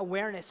growing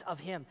awareness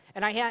of him.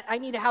 And I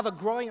need to have a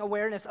growing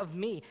awareness of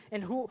me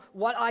and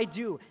what I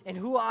do and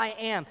who I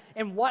am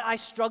and what I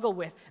struggle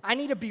with. I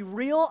need to be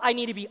real. I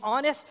need to be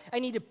honest. I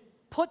need to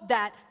put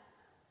that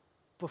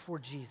before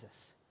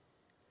Jesus.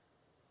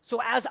 So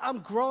as I'm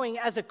growing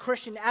as a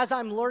Christian, as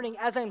I'm learning,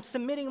 as I'm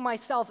submitting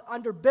myself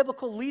under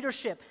biblical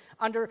leadership,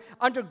 under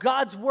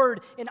God's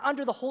word and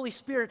under the Holy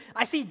Spirit,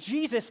 I see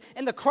Jesus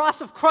and the cross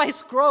of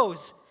Christ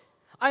grows.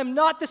 I am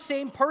not the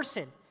same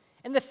person.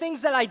 And the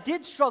things that I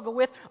did struggle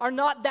with are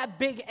not that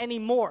big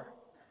anymore.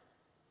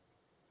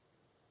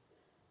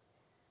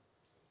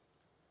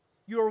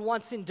 You were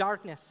once in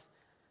darkness,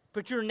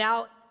 but you're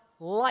now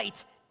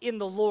light in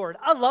the Lord.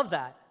 I love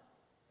that.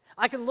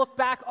 I can look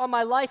back on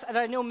my life, and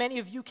I know many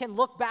of you can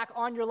look back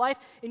on your life,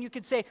 and you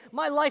can say,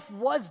 my life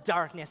was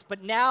darkness,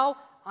 but now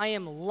I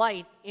am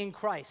light in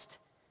Christ.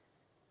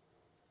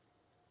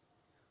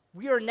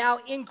 We are now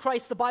in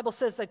Christ. The Bible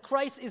says that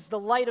Christ is the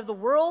light of the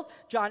world,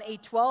 John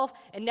 8:12,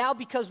 and now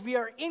because we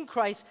are in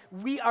Christ,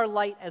 we are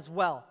light as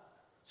well.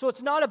 So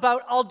it's not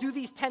about, I'll do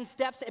these 10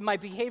 steps and my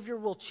behavior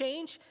will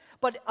change,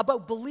 but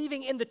about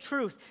believing in the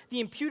truth. The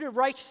imputed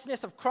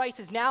righteousness of Christ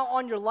is now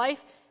on your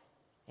life,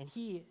 and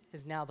he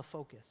is now the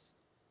focus.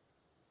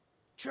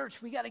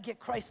 Church, we got to get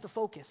Christ the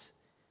focus.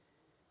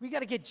 We got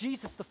to get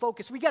Jesus the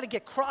focus. We got to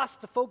get cross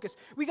the focus.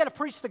 We got to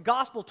preach the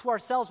gospel to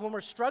ourselves when we're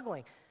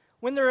struggling.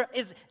 When there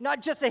is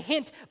not just a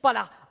hint, but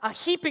a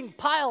heaping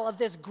pile of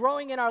this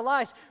growing in our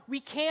lives. We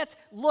can't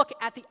look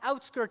at the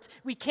outskirts.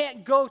 We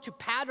can't go to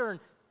pattern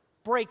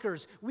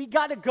breakers. We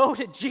got to go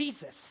to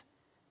Jesus.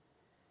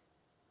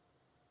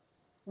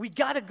 We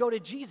got to go to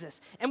Jesus.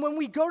 And when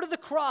we go to the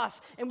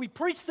cross and we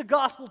preach the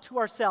gospel to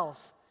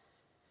ourselves,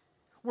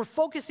 we're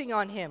focusing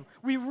on Him.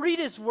 We read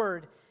His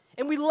word.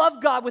 And we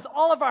love God with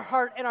all of our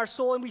heart and our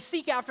soul, and we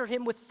seek after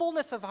Him with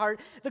fullness of heart.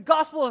 The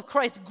gospel of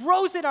Christ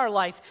grows in our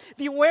life.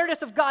 The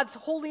awareness of God's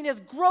holiness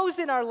grows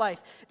in our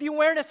life. The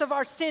awareness of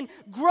our sin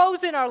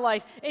grows in our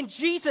life, and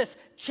Jesus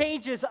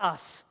changes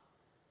us.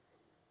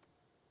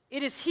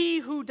 It is He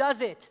who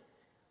does it.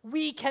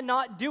 We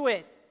cannot do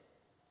it.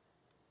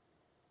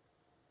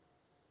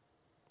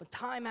 But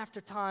time after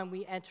time,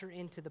 we enter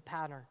into the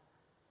pattern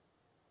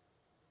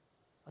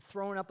of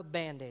throwing up a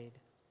Band-Aid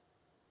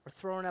or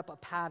throwing up a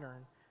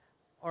pattern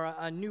or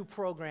a new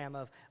program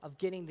of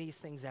getting these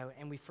things out,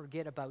 and we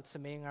forget about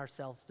submitting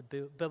ourselves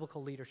to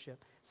biblical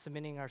leadership,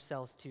 submitting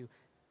ourselves to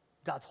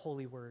God's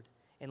holy word,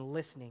 and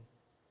listening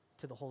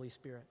to the Holy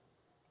Spirit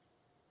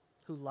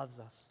who loves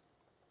us.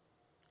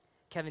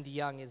 Kevin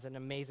DeYoung is an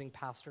amazing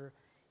pastor.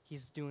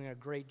 He's doing a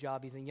great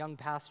job. He's a young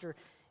pastor.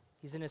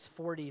 He's in his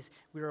 40s.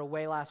 We were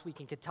away last week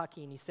in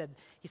Kentucky, and he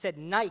said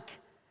Nike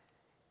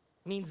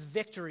means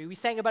victory. We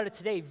sang about it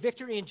today,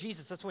 victory in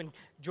Jesus. That's when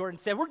Jordan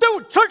said, we're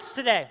doing church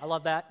today. I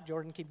love that.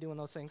 Jordan, keep doing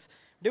those things.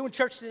 We're doing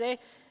church today.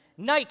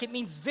 Nike, it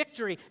means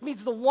victory. It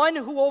means the one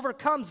who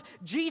overcomes.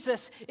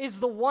 Jesus is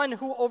the one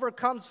who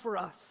overcomes for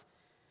us.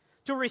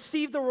 To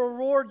receive the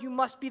reward, you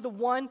must be the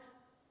one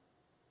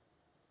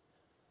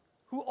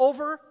who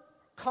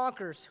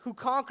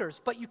conquers,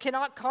 but you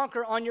cannot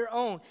conquer on your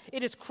own.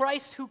 It is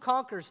Christ who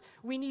conquers.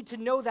 We need to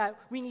know that.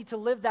 We need to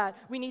live that.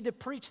 We need to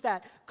preach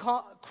that.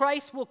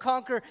 Christ will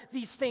conquer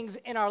these things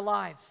in our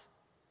lives.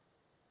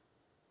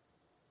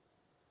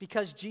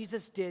 Because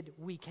Jesus did,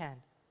 we can.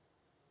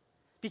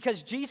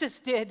 Because Jesus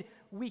did,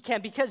 we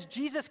can. Because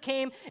Jesus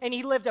came and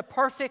He lived a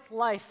perfect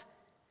life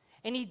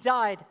and He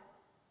died,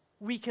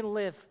 we can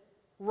live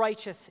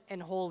righteous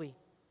and holy.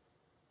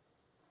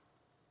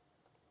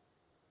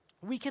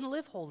 We can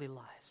live holy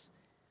lives.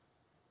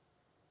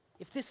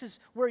 If this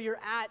is where you're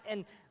at,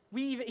 and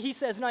he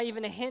says not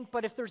even a hint,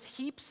 but if there's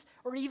heaps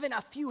or even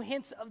a few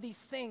hints of these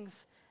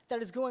things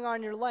that is going on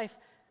in your life,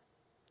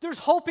 there's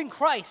hope in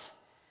Christ.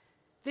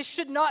 This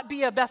should not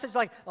be a message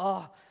like,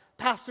 oh,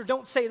 Pastor,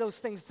 don't say those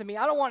things to me.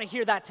 I don't want to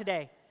hear that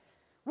today.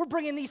 We're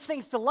bringing these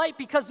things to light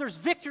because there's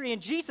victory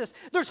in Jesus.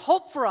 There's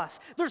hope for us.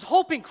 There's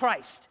hope in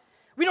Christ.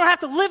 We don't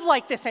have to live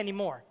like this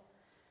anymore.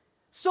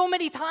 So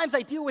many times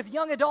I deal with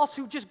young adults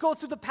who just go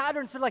through the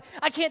patterns. They're like,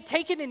 I can't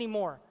take it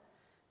anymore.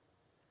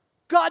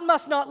 God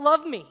must not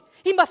love me.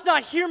 He must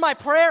not hear my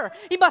prayer.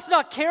 He must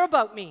not care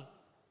about me.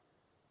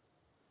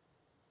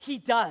 He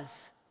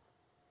does.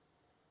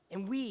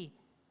 And we,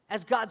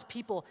 as God's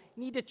people,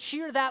 need to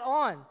cheer that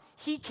on.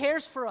 He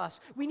cares for us.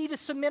 We need to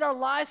submit our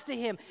lives to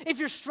Him. If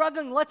you're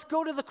struggling, let's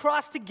go to the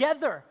cross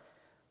together.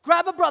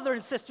 Grab a brother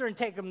and sister and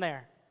take them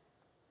there.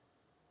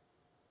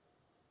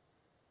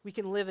 We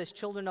can live as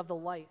children of the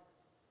light.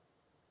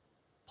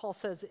 Paul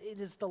says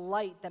it is the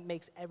light that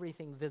makes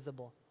everything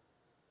visible.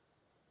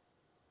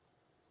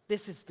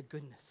 This is the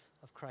goodness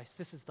of Christ.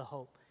 This is the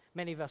hope.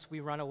 Many of us, we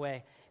run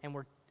away, and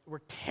we're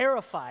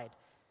terrified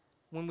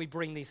when we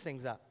bring these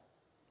things up.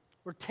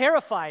 We're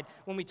terrified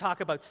when we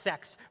talk about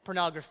sex,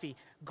 pornography,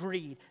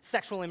 greed,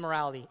 sexual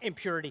immorality,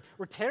 impurity.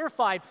 We're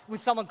terrified when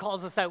someone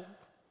calls us out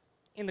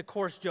in the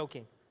coarse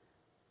joking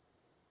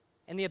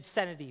and the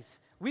obscenities.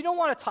 We don't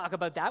want to talk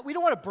about that. We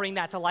don't want to bring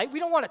that to light. We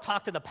don't want to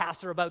talk to the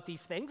pastor about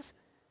these things.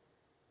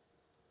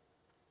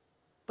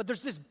 But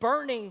there's this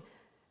burning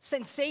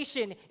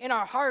sensation in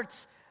our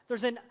hearts.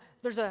 There's an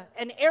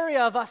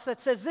area of us that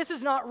says this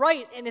is not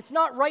right, and it's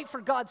not right for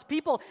God's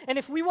people. And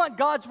if we want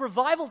God's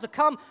revival to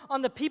come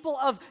on the people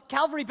of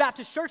Calvary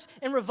Baptist Church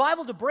and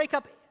revival to break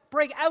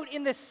out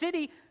in this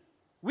city,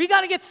 we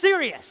got to get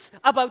serious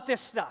about this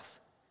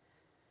stuff.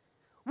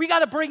 We got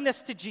to bring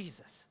this to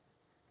Jesus.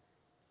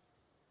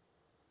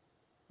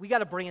 We got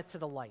to bring it to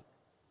the light.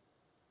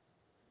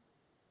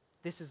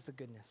 This is the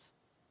goodness.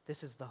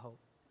 This is the hope.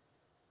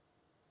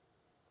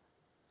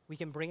 We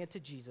can bring it to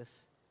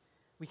Jesus.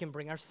 We can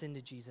bring our sin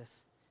to Jesus.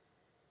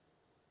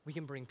 We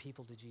can bring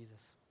people to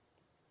Jesus.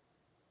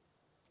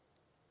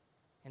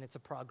 And it's a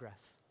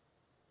progress.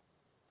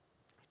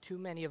 Too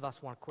many of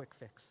us want a quick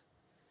fix.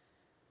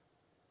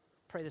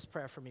 Pray this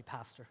prayer for me,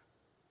 Pastor.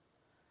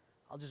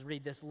 I'll just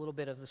read this little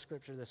bit of the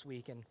scripture this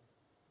week, and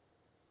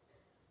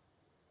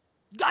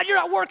God, you're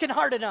not working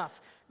hard enough.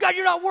 God,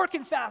 you're not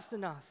working fast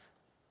enough.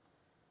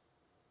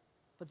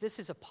 But this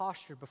is a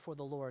posture before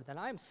the Lord that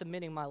I am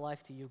submitting my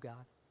life to you,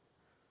 God.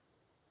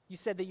 You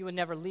said that you would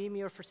never leave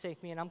me or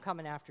forsake me, and I'm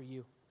coming after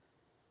you.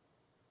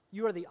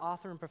 You are the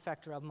author and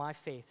perfecter of my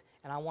faith,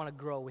 and I want to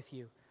grow with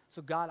you.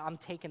 So God, I'm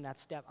taking that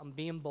step. I'm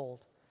being bold.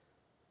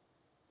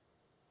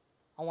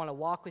 I want to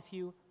walk with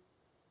you.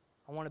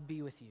 I I want to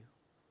be with you. At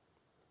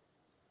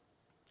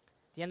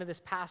the end of this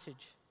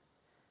passage,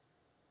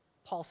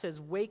 Paul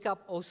says, "Wake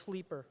up, O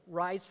sleeper,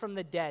 rise from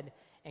the dead,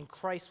 and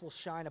Christ will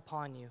shine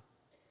upon you."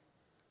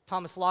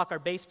 Thomas Locke, our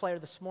bass player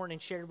this morning,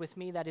 shared with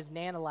me that his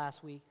Nana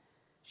last week,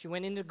 she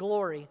went into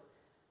glory,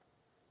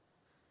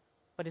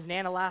 but his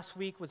Nana last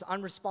week was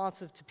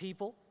unresponsive to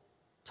people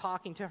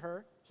talking to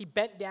her. He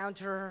bent down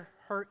to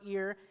her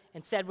ear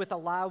and said with a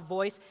loud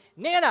voice,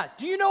 "Nana,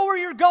 do you know where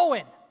you're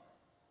going?"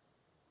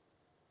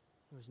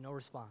 There was no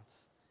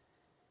response.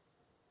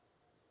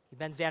 He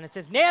bends down and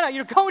says, "Nana,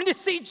 you're going to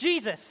see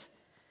Jesus."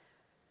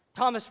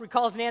 Thomas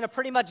recalls Nana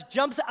pretty much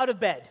jumps out of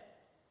bed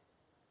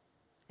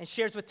and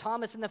shares with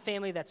Thomas and the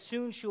family that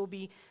soon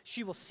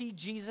she will see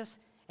Jesus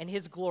and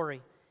his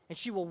glory, and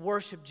she will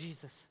worship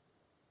Jesus.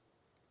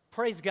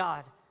 Praise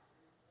God.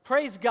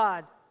 Praise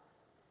God.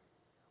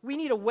 We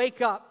need to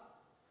wake up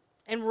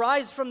and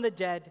rise from the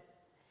dead,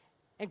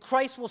 and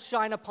Christ will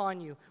shine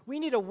upon you. We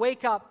need to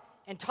wake up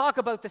and talk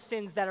about the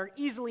sins that are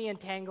easily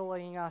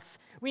entangling us.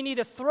 We need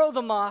to throw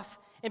them off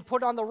and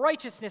put on the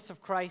righteousness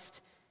of Christ.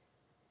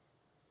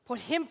 Put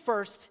him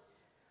first,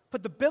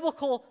 put the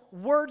biblical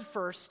word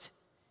first,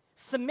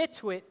 submit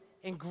to it,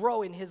 and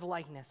grow in his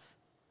likeness.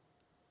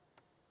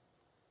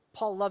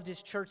 Paul loved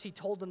his church. He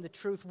told them the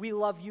truth. We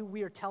love you.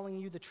 We are telling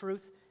you the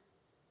truth.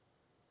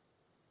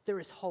 There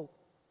is hope.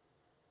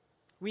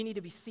 We need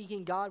to be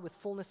seeking God with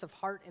fullness of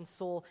heart and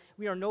soul.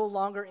 We are no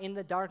longer in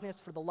the darkness,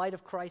 for the light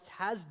of Christ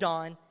has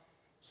dawned.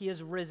 He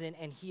is risen,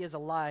 and he is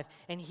alive,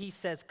 and he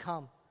says,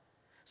 "Come."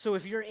 So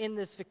if you're in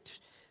this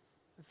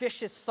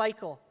vicious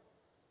cycle,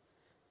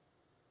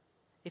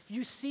 if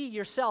you see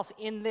yourself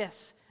in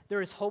this,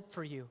 there is hope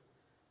for you.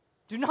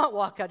 Do not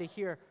walk out of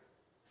here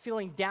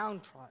feeling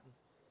downtrodden.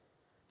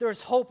 There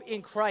is hope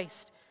in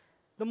Christ.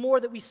 The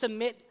more that we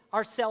submit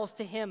ourselves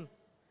to him,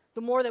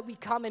 the more that we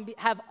come and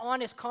have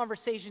honest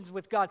conversations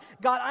with God.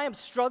 God, I am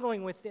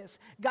struggling with this.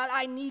 God,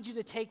 I need you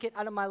to take it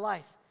out of my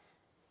life.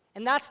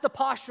 And that's the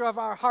posture of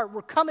our heart.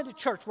 We're coming to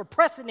church. We're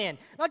pressing in,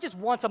 not just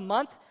once a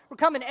month. We're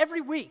coming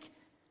every week.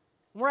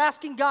 We're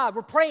asking God.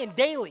 We're praying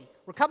daily.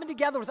 We're coming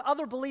together with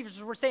other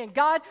believers. We're saying,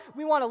 God,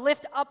 we want to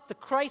lift up the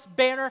Christ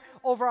banner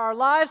over our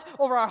lives,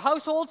 over our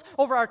households,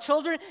 over our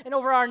children, and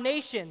over our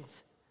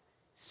nations.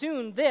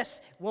 Soon,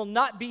 this will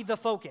not be the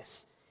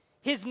focus.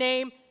 His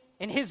name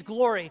and his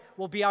glory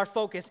will be our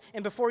focus.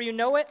 And before you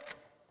know it,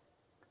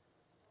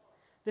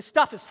 this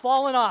stuff is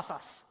falling off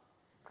us.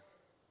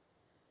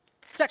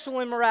 Sexual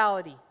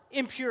immorality,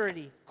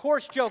 impurity,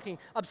 coarse joking,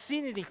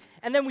 obscenity.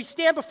 And then we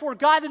stand before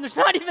God and there's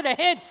not even a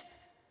hint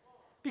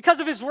because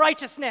of his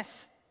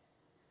righteousness.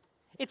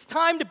 It's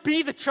time to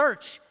be the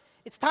church.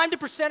 It's time to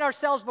present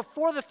ourselves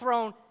before the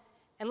throne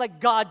and let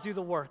God do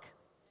the work.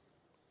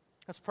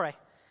 Let's pray.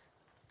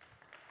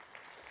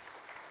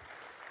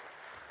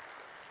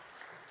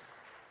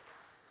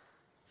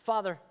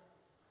 Father,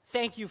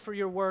 thank you for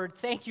your word.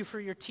 Thank you for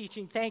your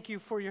teaching. Thank you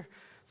for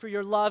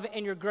your love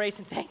and your grace.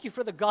 And thank you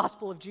for the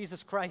gospel of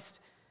Jesus Christ.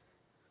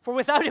 For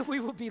without it, we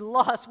would be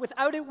lost.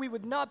 Without it, we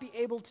would not be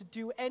able to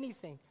do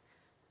anything.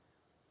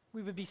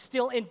 We would be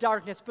still in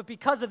darkness. But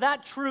because of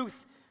that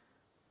truth,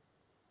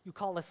 you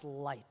call us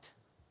light.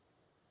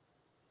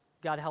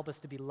 God, help us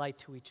to be light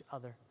to each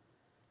other.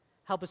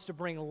 Help us to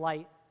bring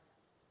light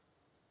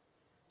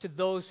to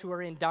those who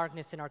are in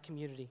darkness in our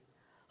community.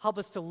 Help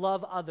us to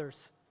love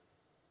others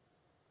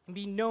and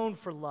be known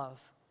for love,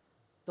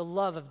 the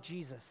love of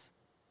Jesus.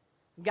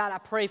 God, I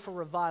pray for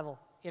revival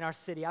in our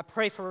city. I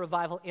pray for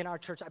revival in our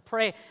church. I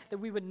pray that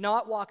we would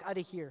not walk out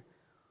of here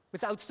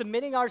without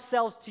submitting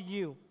ourselves to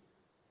you.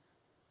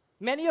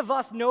 Many of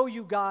us know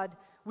you, God.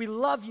 We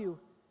love you.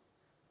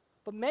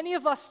 But many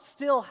of us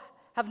still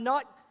have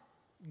not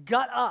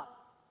got up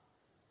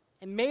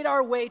and made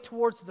our way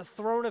towards the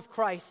throne of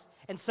Christ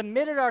and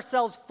submitted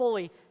ourselves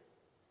fully.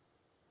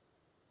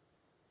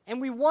 And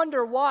we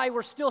wonder why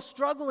we're still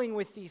struggling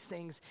with these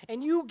things.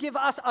 And you give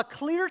us a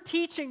clear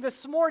teaching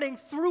this morning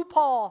through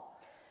Paul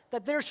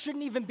that there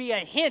shouldn't even be a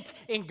hint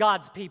in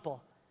God's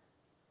people.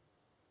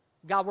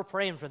 God, we're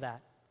praying for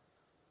that.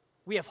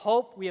 We have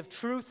hope, we have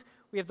truth,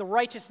 we have the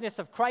righteousness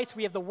of Christ,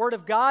 we have the Word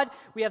of God,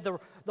 we have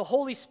the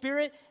Holy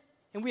Spirit,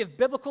 and we have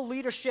biblical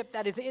leadership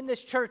that is in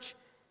this church.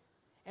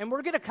 And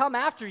we're going to come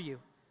after you.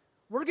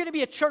 We're going to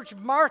be a church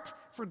marked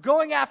for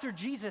going after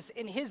Jesus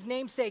in his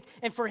namesake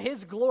and for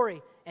his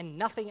glory and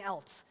nothing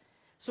else.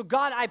 So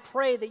God, I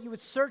pray that you would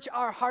search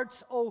our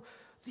hearts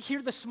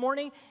here this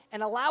morning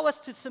and allow us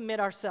to submit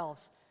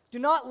ourselves. Do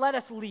not let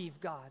us leave,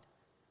 God.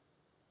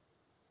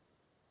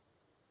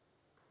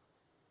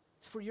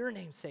 It's for your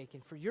namesake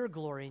and for your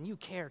glory, and you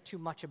care too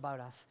much about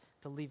us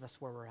to leave us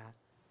where we're at.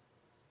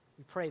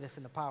 We pray this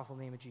in the powerful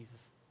name of Jesus.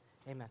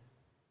 Amen.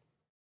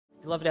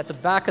 Beloved, at the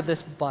back of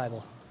this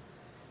Bible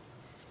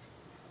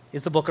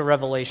is the book of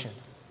Revelation.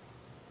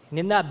 And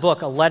in that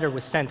book, a letter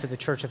was sent to the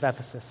church of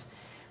Ephesus.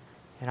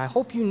 And I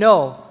hope you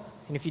know,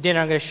 and if you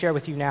didn't, I'm going to share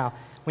with you now,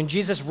 when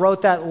Jesus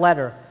wrote that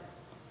letter,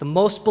 the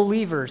most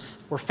believers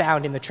were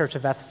found in the church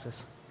of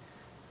Ephesus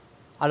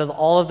out of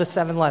all of the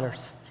 7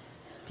 letters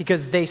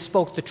because they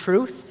spoke the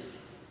truth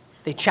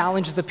they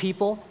challenged the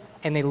people,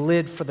 and they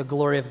lived for the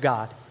glory of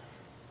God.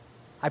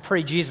 I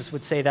pray Jesus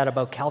would say that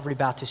about Calvary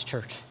Baptist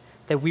Church,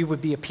 that we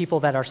would be a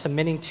people that are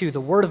submitting to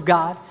the Word of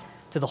God,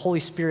 to the Holy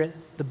Spirit,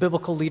 the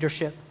biblical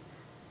leadership,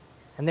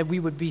 and that we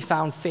would be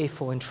found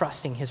faithful in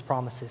trusting His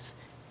promises.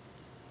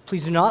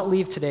 Please do not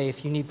leave today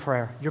if you need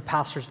prayer. Your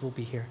pastors will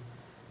be here.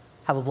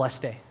 Have a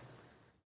blessed day.